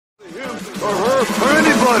Him or her or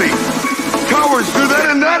anybody. Cowards do that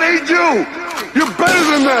and that ain't you. You're better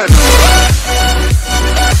than that.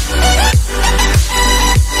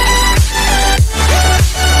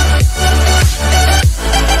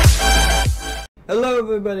 Hello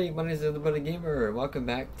everybody, my name is Everybody Gamer. Welcome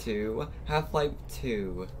back to Half-Life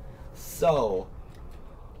 2. So,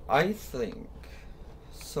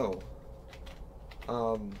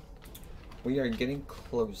 we are getting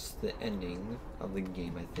close to the ending of the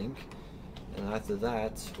game, I think. And after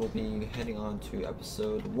that, we'll be heading on to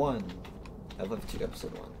episode 1. Half-Life 2,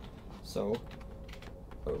 episode 1. So,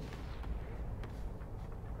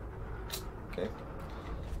 okay.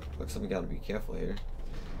 Looks like we gotta be careful here.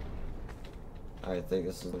 I think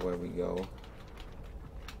this is the way we go.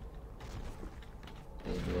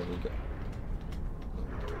 This is where we go.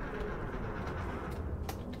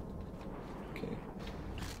 Okay.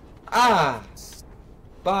 Ah!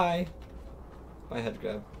 Bye! Bye, head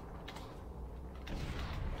grab.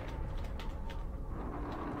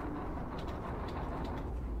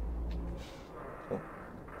 Oh.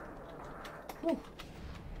 Whew.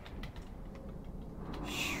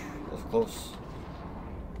 That was close.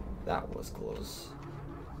 That was close.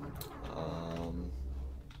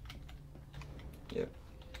 Yep.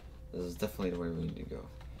 This is definitely the way we need to go.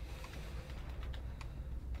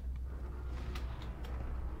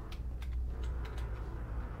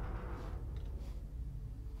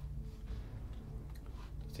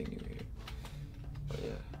 Thinking here. But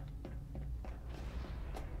yeah.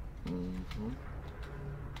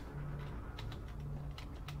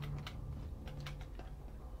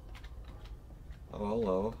 Oh,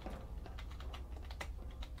 hello.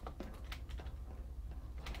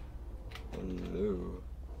 Hello.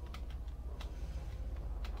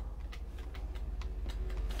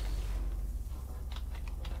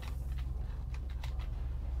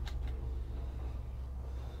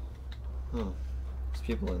 Huh. There's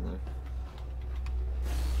people in there.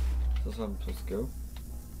 Is this where I'm supposed to go?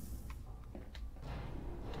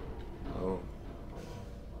 Oh.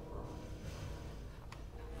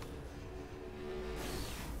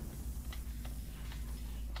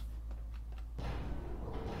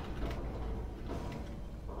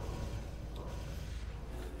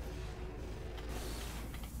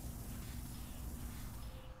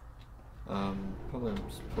 Probably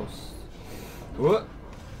I'm supposed... What?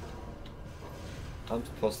 I'm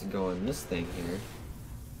supposed to go in this thing here.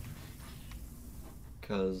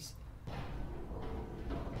 Cause...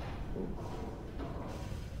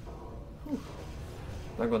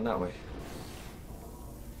 I'm going that way.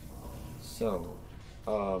 So,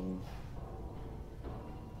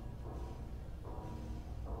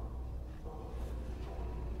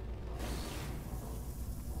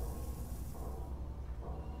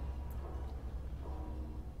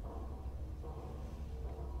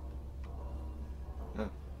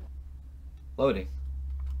 loading.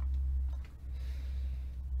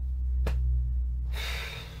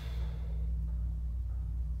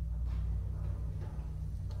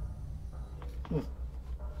 What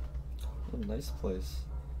a nice place.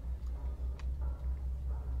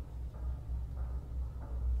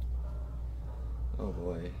 Oh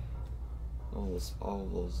boy. All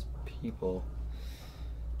those people.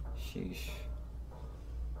 Sheesh.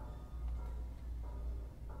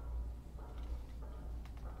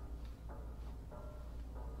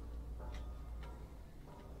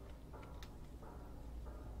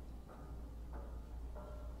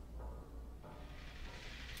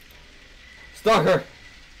 Stalker!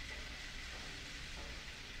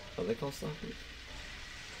 Are they called stalkers?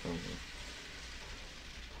 I don't know.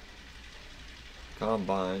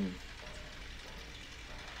 Combine.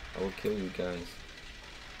 I will kill you guys.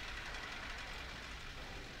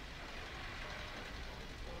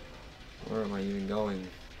 Where am I even going?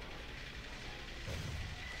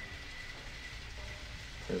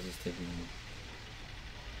 Where's this taking me?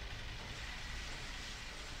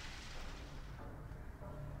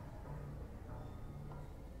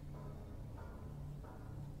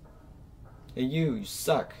 Hey you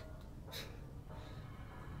suck.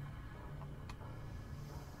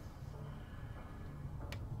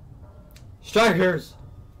 Strikers!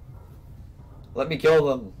 Let me kill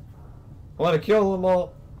them. I want to kill them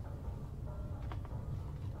all.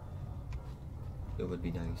 It would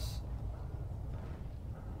be nice.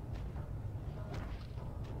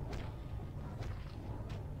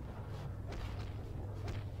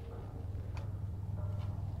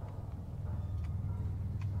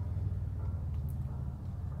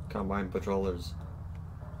 Combine patrollers.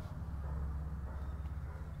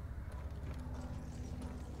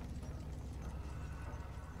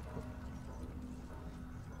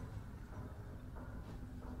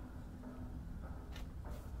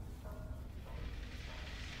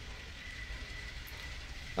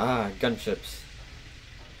 Ah, gunships.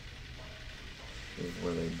 This is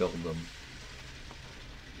where they build them.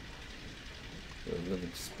 They're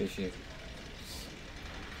living spaceships.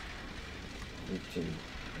 Reaching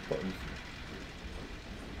buttons.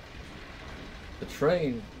 The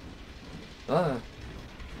train. Ah.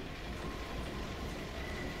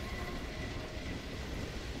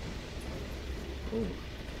 Ooh.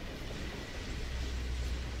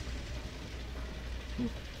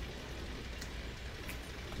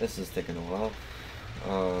 This is taking a while.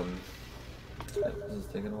 This is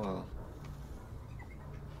taking a while.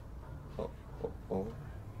 Oh.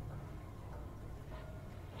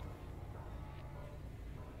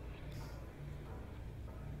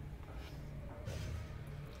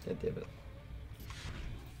 God damn it.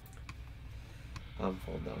 I'm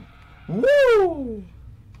falling down. Woo!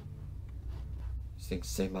 These things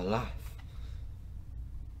saved my life.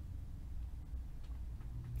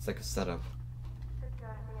 It's like a setup.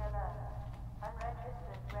 Security alert.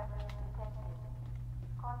 Unregistered weapons detected.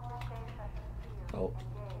 Confiscation field Help.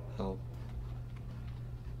 engaged. Help.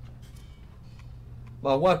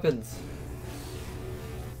 My weapons!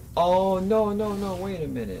 Oh, no, wait a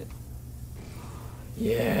minute.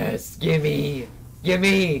 Yes, gimme!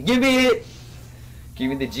 Gimme it! Give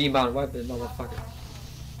me the G-mount weapon, motherfucker.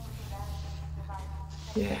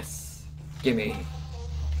 Yes, gimme.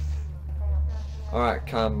 Alright,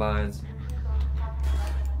 combines.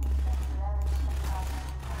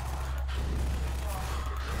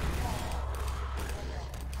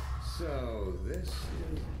 So, this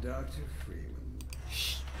is Dr. Freeman.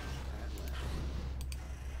 Shh. At last.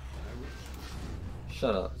 I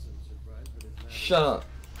Shut up. wasn't surprised, but it's not Shut up.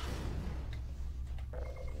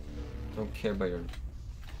 Don't care about your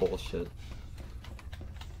bullshit.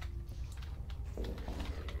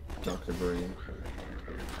 Dr. Brain.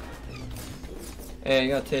 Hey, you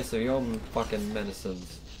got a taste of your own fucking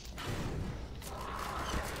medicines.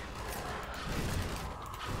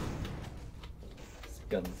 This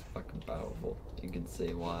gun's fucking powerful. You can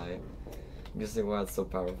see why. You can see why it's so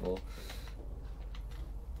powerful.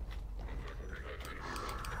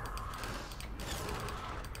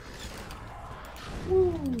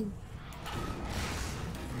 Woo!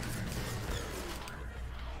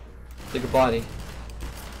 Take a body.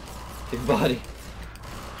 Take a body.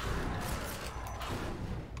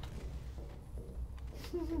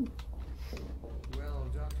 Well,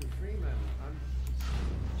 Dr. Freeman, I'm...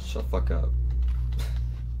 Shut the fuck up.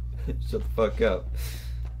 Shut the fuck up.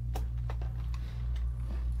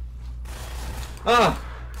 Ah!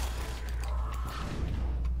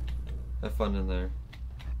 Have fun in there.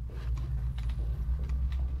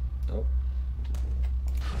 Oh.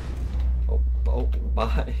 Oh,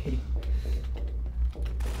 bye.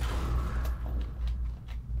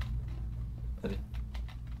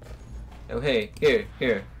 Oh, hey,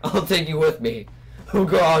 here. I'll take you with me. We'll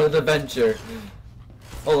go on an adventure.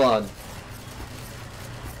 Hold on.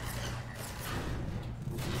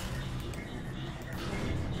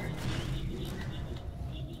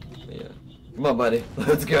 Yeah. Come on, buddy.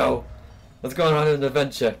 Let's go. Let's go on an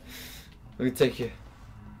adventure. Let me take you.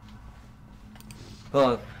 Hold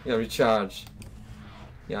on. Yeah, recharge.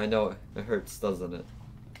 Yeah, I know. It hurts, doesn't it?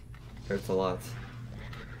 Hurts a lot.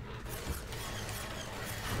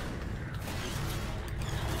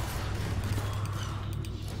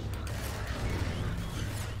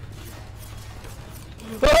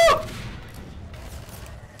 Ah!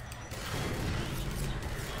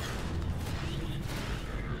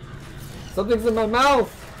 Something's in my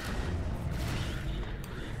mouth!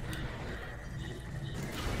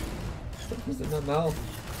 Something's in my mouth.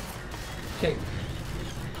 Okay.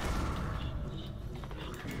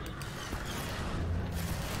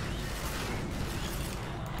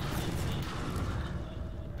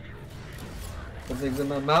 Something's in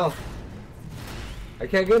my mouth. I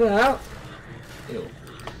can't get it out. Ew.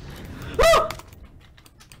 Ah!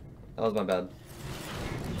 That was my bad.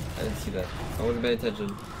 I didn't see that. I wasn't paying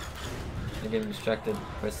attention. I'm getting distracted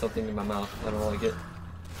by something in my mouth. I don't like it.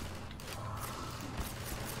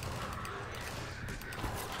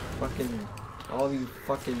 Fucking, all of you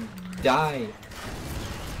fucking die.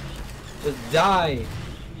 Just die.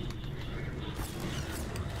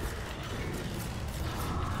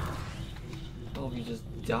 All of you just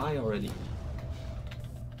die already.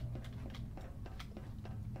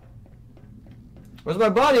 Where's my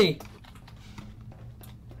buddy?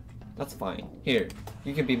 That's fine. Here,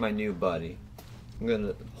 you can be my new buddy. I'm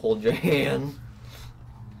gonna hold your hand.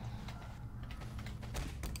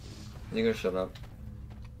 You gonna shut up?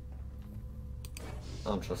 I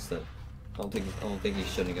don't trust it. I don't think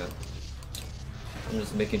he's shutting up. I'm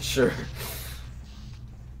just making sure.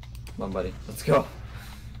 Come on, buddy. Let's go.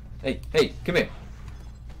 Hey, hey, come here.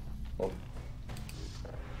 Oh.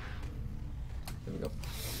 There we go.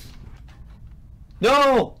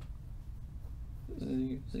 No!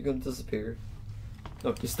 Is he gonna disappear?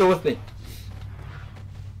 No, he's still with me.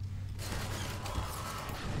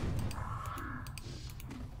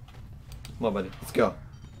 Come on, buddy. Let's go.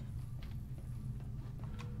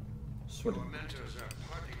 Sort of. Your mentors are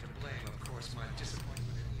partly to blame, of course, my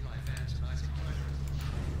disappointment in Eli Vance and Isaac Kleiner.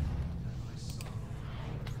 And my sorrow for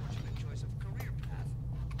the unfortunate choice of career path.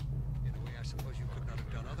 In a way, I suppose you could not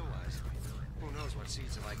have done otherwise. Who knows what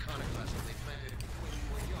seeds of iconoclasm they planted when you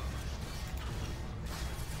were young.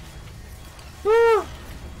 Ah!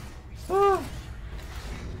 Ah!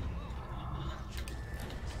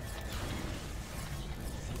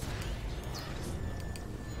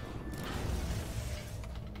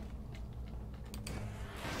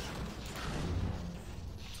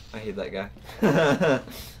 I hate that guy.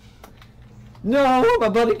 No, where'd my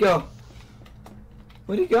buddy go?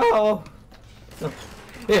 Where'd he go? No.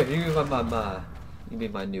 Here, you be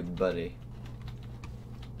my new buddy.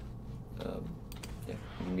 Yeah,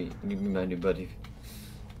 you be my new buddy.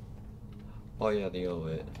 Oh yeah, the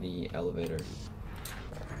elevator.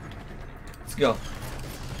 Let's go.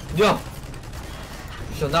 No!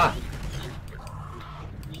 You shall not!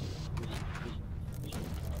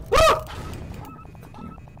 Ah!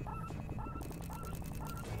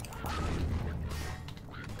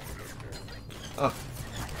 Ah.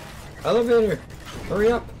 Elevator!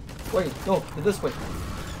 Hurry up! Wait, no, this way.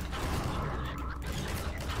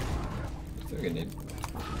 That's a good name.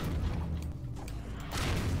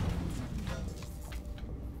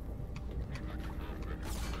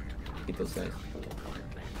 Hate those guys.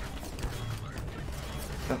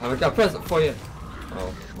 I've got a present for you!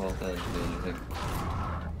 Oh, well, that doesn't do anything.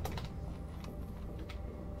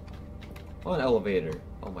 Oh, an elevator.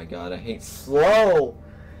 Oh my god, I hate slow!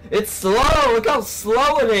 It's slow! Look how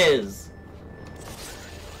slow it is!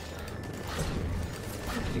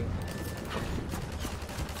 Fuck you.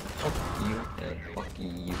 Fuck you. And fuck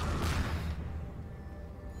you.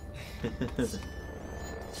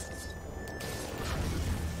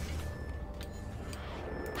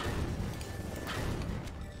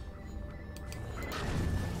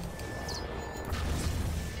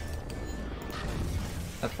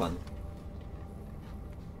 Have fun.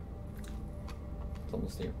 It's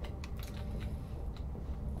almost here.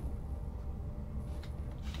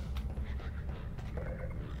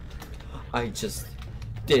 I just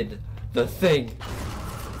did the thing.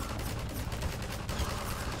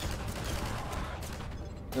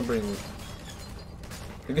 Don't bring me.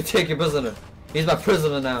 You can take your prisoner. He's my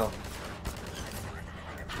prisoner now.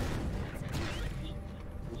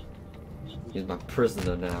 He's my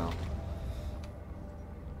prisoner now.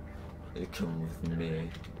 You come with me.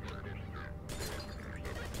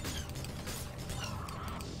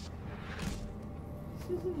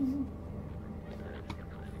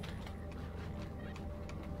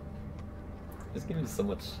 This game is so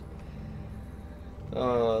much.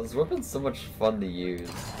 This weapon's so much fun to use.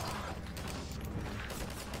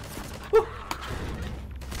 Woo!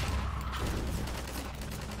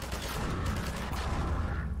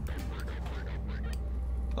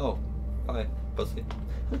 Oh, bye, pussy.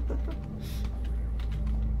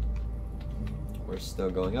 We're still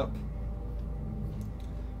going up.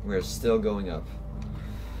 We're still going up.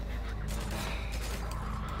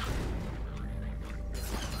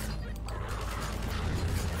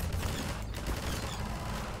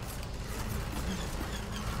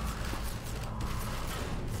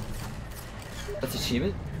 That's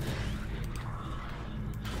achievement?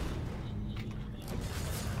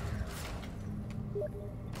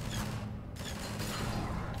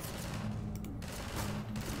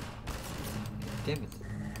 Damn it.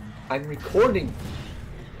 I'm recording!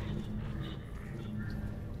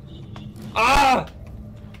 Ah!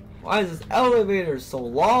 Why is this elevator so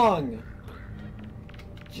long?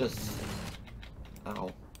 Just... Ow.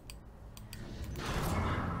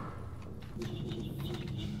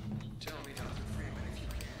 Tell me, Dr. Freeman, if you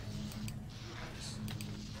can. You have this.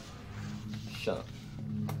 Shut up.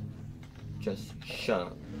 Just shut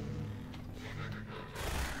up.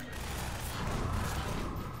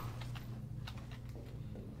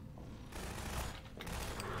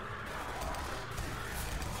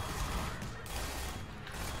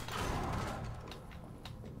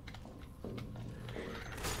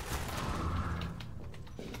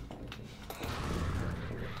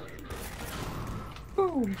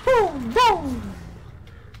 Boom, boom, boom!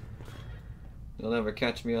 You'll never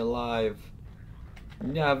catch me alive.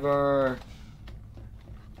 Never.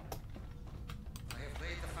 I have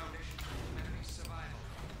laid the foundation for humanity's survival.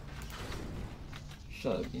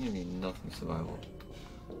 Shut up, you need nothing survival.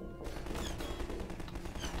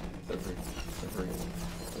 It's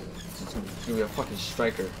gonna be a fucking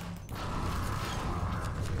striker.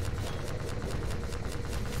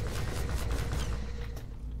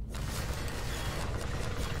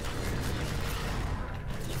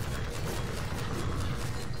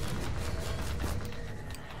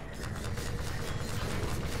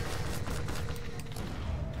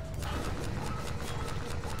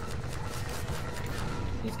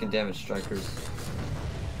 These can damage strikers.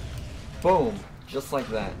 Boom! Just like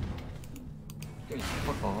that. Dude,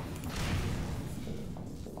 fuck off.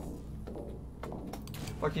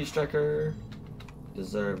 Fuck you, striker.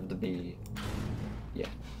 Deserve to be. Yeah.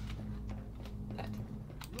 That.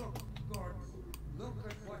 Look, Gordon. Look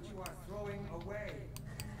at what you are throwing away.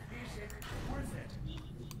 Is it worth it?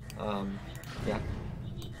 Yeah.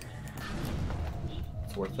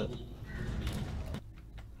 It's worth it.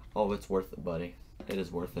 Oh, it's worth it, buddy. It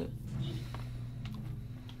is worth it.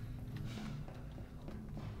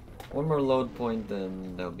 One more load point,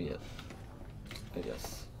 then that'll be it. I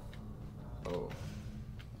guess. Oh.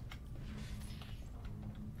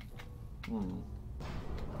 I'm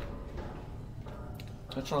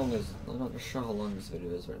not sure how long this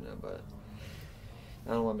video is right now, but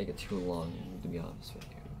I don't want to make it too long, to be honest with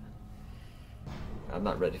you. I'm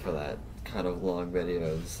not ready for that kind of long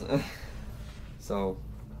videos. So,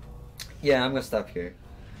 yeah, I'm gonna stop here.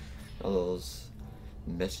 All those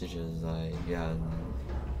messages I got.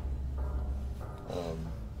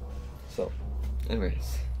 So,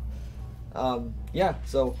 anyways, yeah.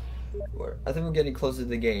 So, I think we're getting closer to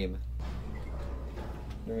the game.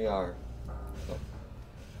 Here we are. So,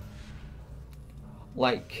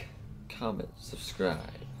 like, comment, subscribe.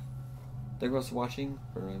 Thank you guys for watching.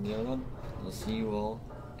 I'm Leon. I'll see you all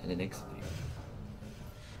in the next video.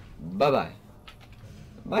 Bye bye.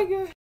 Bye guys.